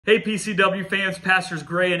Hey PCW fans, Pastors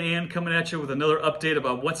Gray and Ann coming at you with another update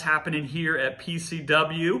about what's happening here at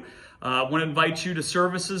PCW. I want to invite you to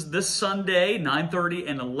services this Sunday, 9:30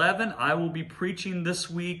 and 11. I will be preaching this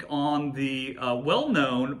week on the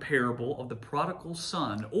well-known parable of the prodigal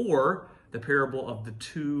son, or the parable of the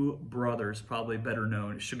two brothers, probably better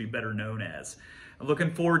known, it should be better known as. I'm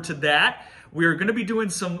looking forward to that. We are going to be doing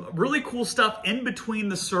some really cool stuff in between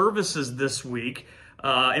the services this week.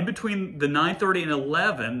 In between the 9:30 and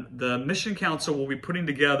 11, the Mission Council will be putting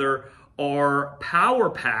together our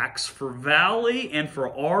Powerpacks for Valley and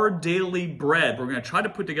for Our Daily Bread. We're going to try to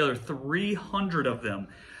put together 300 of them.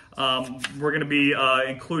 We're going to be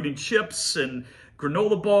including chips and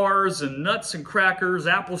granola bars and nuts and crackers,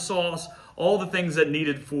 applesauce, all the things that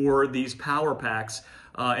needed for these Powerpacks.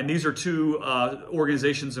 And these are two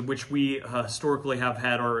organizations in which we historically have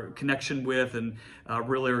had our connection with and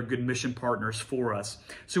really are good mission partners for us.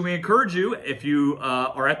 So we encourage you, if you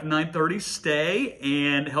are at the 9:30, stay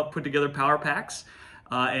and help put together Powerpacks.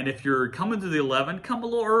 And if you're coming to the 11, come a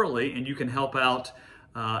little early and you can help out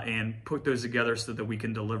and put those together so that we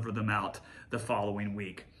can deliver them out the following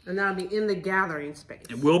week. And that'll be in the gathering space.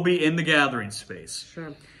 It will be in the gathering space.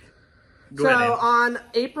 Sure. Go ahead, Ann. On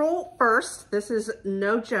April 1st, this is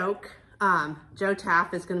no joke, Joe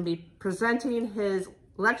Taff is going to be presenting his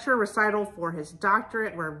lecture recital for his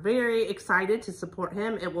doctorate. We're very excited to support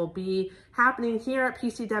him. It will be happening here at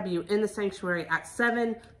PCW in the sanctuary at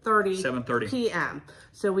 7:30 p.m.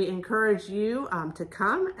 So we encourage you to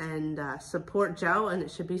come and support Joe, and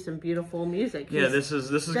it should be some beautiful music. Yeah, this is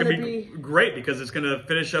going to be great because it's going to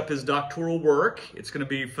finish up his doctoral work. It's going to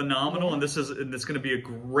be phenomenal, and it's going to be a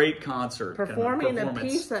great concert. Performing a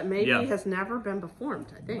piece that maybe has never been performed,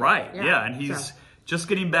 I think. Right, yeah, and he's just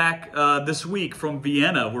getting back this week from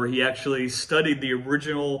Vienna, where he actually studied the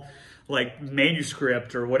original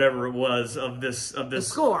manuscript or whatever it was of this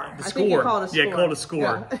score. I think you call it a score. Yeah, called a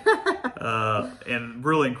score. Yeah. And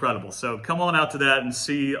really incredible. So come on out to that and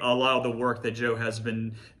see a lot of the work that Joe has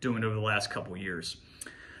been doing over the last couple of years.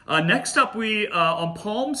 Next up, on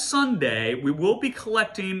Palm Sunday, we will be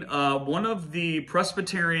collecting one of the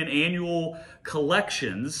Presbyterian annual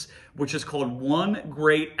collections, which is called One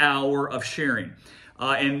Great Hour of Sharing.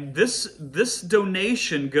 And this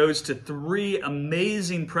donation goes to 3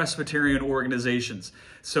 amazing Presbyterian organizations.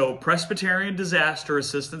 So Presbyterian Disaster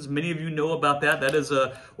Assistance, many of you know about that. That is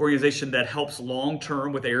an organization that helps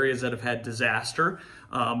long-term with areas that have had disaster.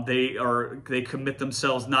 They commit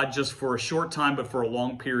themselves not just for a short time, but for a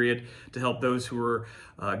long period to help those who are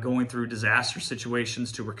going through disaster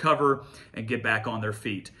situations to recover and get back on their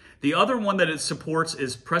feet. The other one that it supports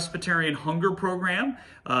is Presbyterian Hunger Program,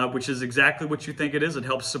 which is exactly what you think it is. It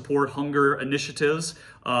helps support hunger initiatives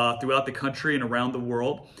throughout the country and around the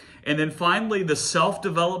world. And then finally, the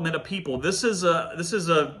Self-Development of People. This is a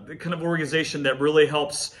kind of organization that really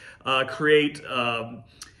helps create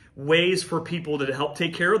ways for people to help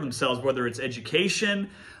take care of themselves, whether it's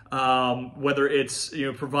education, whether it's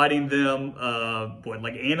providing them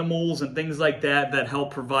like animals and things like that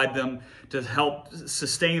help provide them to help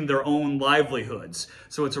sustain their own livelihoods.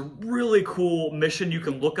 So it's a really cool mission. You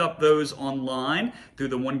can look up those online through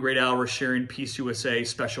the One Great Hour Sharing Peace USA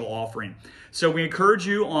special offering. So we encourage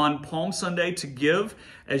you on Palm Sunday to give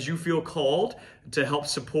as you feel called to help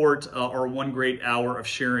support our One Great Hour of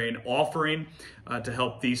Sharing offering to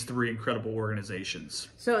help these 3 incredible organizations.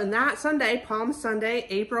 So in that Sunday, Palm Sunday,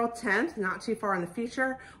 April 10th, not too far in the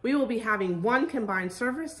future, we will be having one combined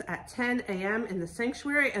service at 10 a.m. in the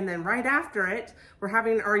sanctuary, and then right after it, we're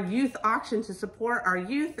having our youth auction to support our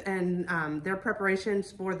youth and their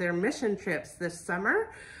preparations for their mission trips this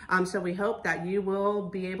summer. So we hope that you will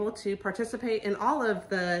be able to participate in all of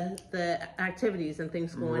the activities and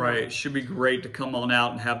things going on. Right, it should be great to come on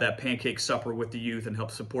out and have that pancake supper with the youth and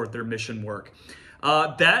help support their mission work.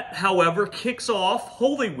 That, however, kicks off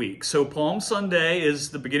Holy Week. So Palm Sunday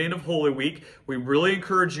is the beginning of Holy Week. We really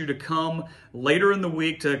encourage you to come later in the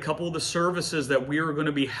week to a couple of the services that we are going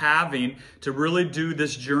to be having to really do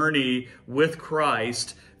this journey with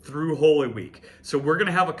Christ through Holy Week. So we're going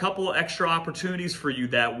to have a couple of extra opportunities for you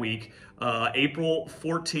that week, April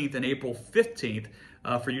 14th and April 15th,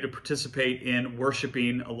 for you to participate in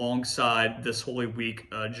worshiping alongside this Holy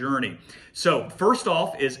Week journey. So first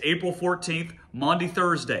off is April 14th, Maundy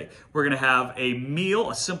Thursday. We're going to have a meal,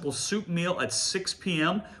 a simple soup meal at 6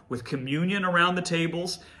 p.m. with communion around the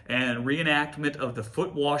tables and reenactment of the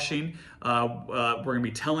foot washing. We're going to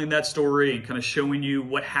be telling that story and kind of showing you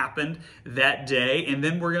what happened that day. And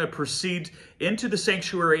then we're going to proceed into the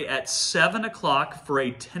sanctuary at 7 o'clock for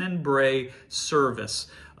a Tenebrae service.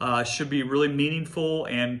 should be really meaningful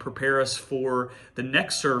and prepare us for the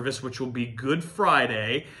next service, which will be Good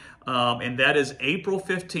Friday. And that is April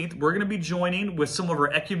 15th. We're going to be joining with some of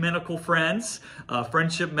our ecumenical friends,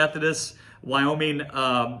 Friendship Methodist, Wyoming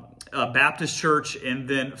Baptist Church, and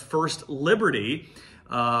then First Liberty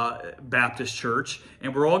Baptist Church.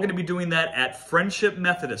 And we're all going to be doing that at Friendship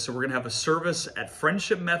Methodist. So we're going to have a service at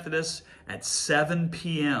Friendship Methodist at 7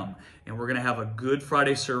 p.m. And we're going to have a Good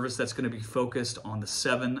Friday service that's going to be focused on the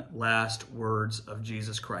 7 last words of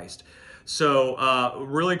Jesus Christ. So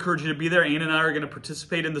really encourage you to be there. Ann and I are going to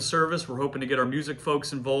participate in the service. We're hoping to get our music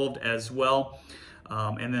folks involved as well.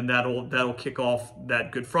 And then that'll kick off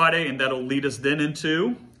that Good Friday, and that'll lead us then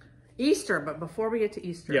into Easter. But before we get to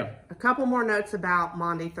Easter, a couple more notes about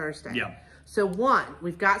Maundy Thursday. So one,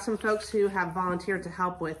 we've got some folks who have volunteered to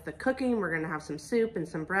help with the cooking. We're going to have some soup and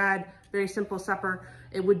some bread, very simple supper.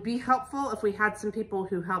 It would be helpful if we had some people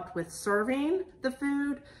who helped with serving the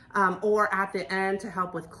food or at the end to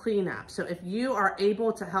help with cleanup. So if you are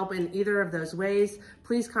able to help in either of those ways,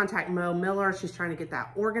 please contact Mo Miller. She's trying to get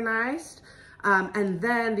that organized. And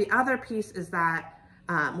then the other piece is that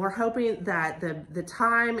we're hoping that the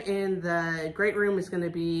time in the great room is going to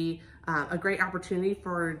be a great opportunity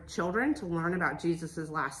for children to learn about Jesus's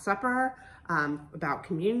Last Supper, about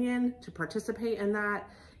communion, to participate in that.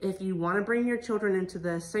 If you want to bring your children into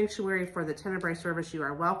the sanctuary for the Tenebrae service, you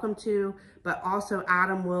are welcome to, but also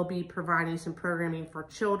Adam will be providing some programming for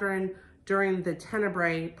children during the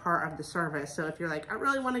Tenebrae part of the service. So if you're like, I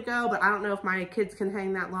really want to go, but I don't know if my kids can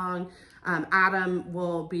hang that long, Adam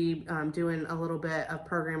will be doing a little bit of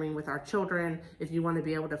programming with our children if you want to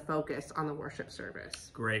be able to focus on the worship service.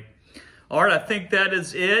 Great. All right, I think that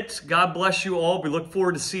is it. God bless you all. We look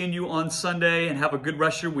forward to seeing you on Sunday, and have a good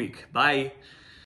rest of your week. Bye.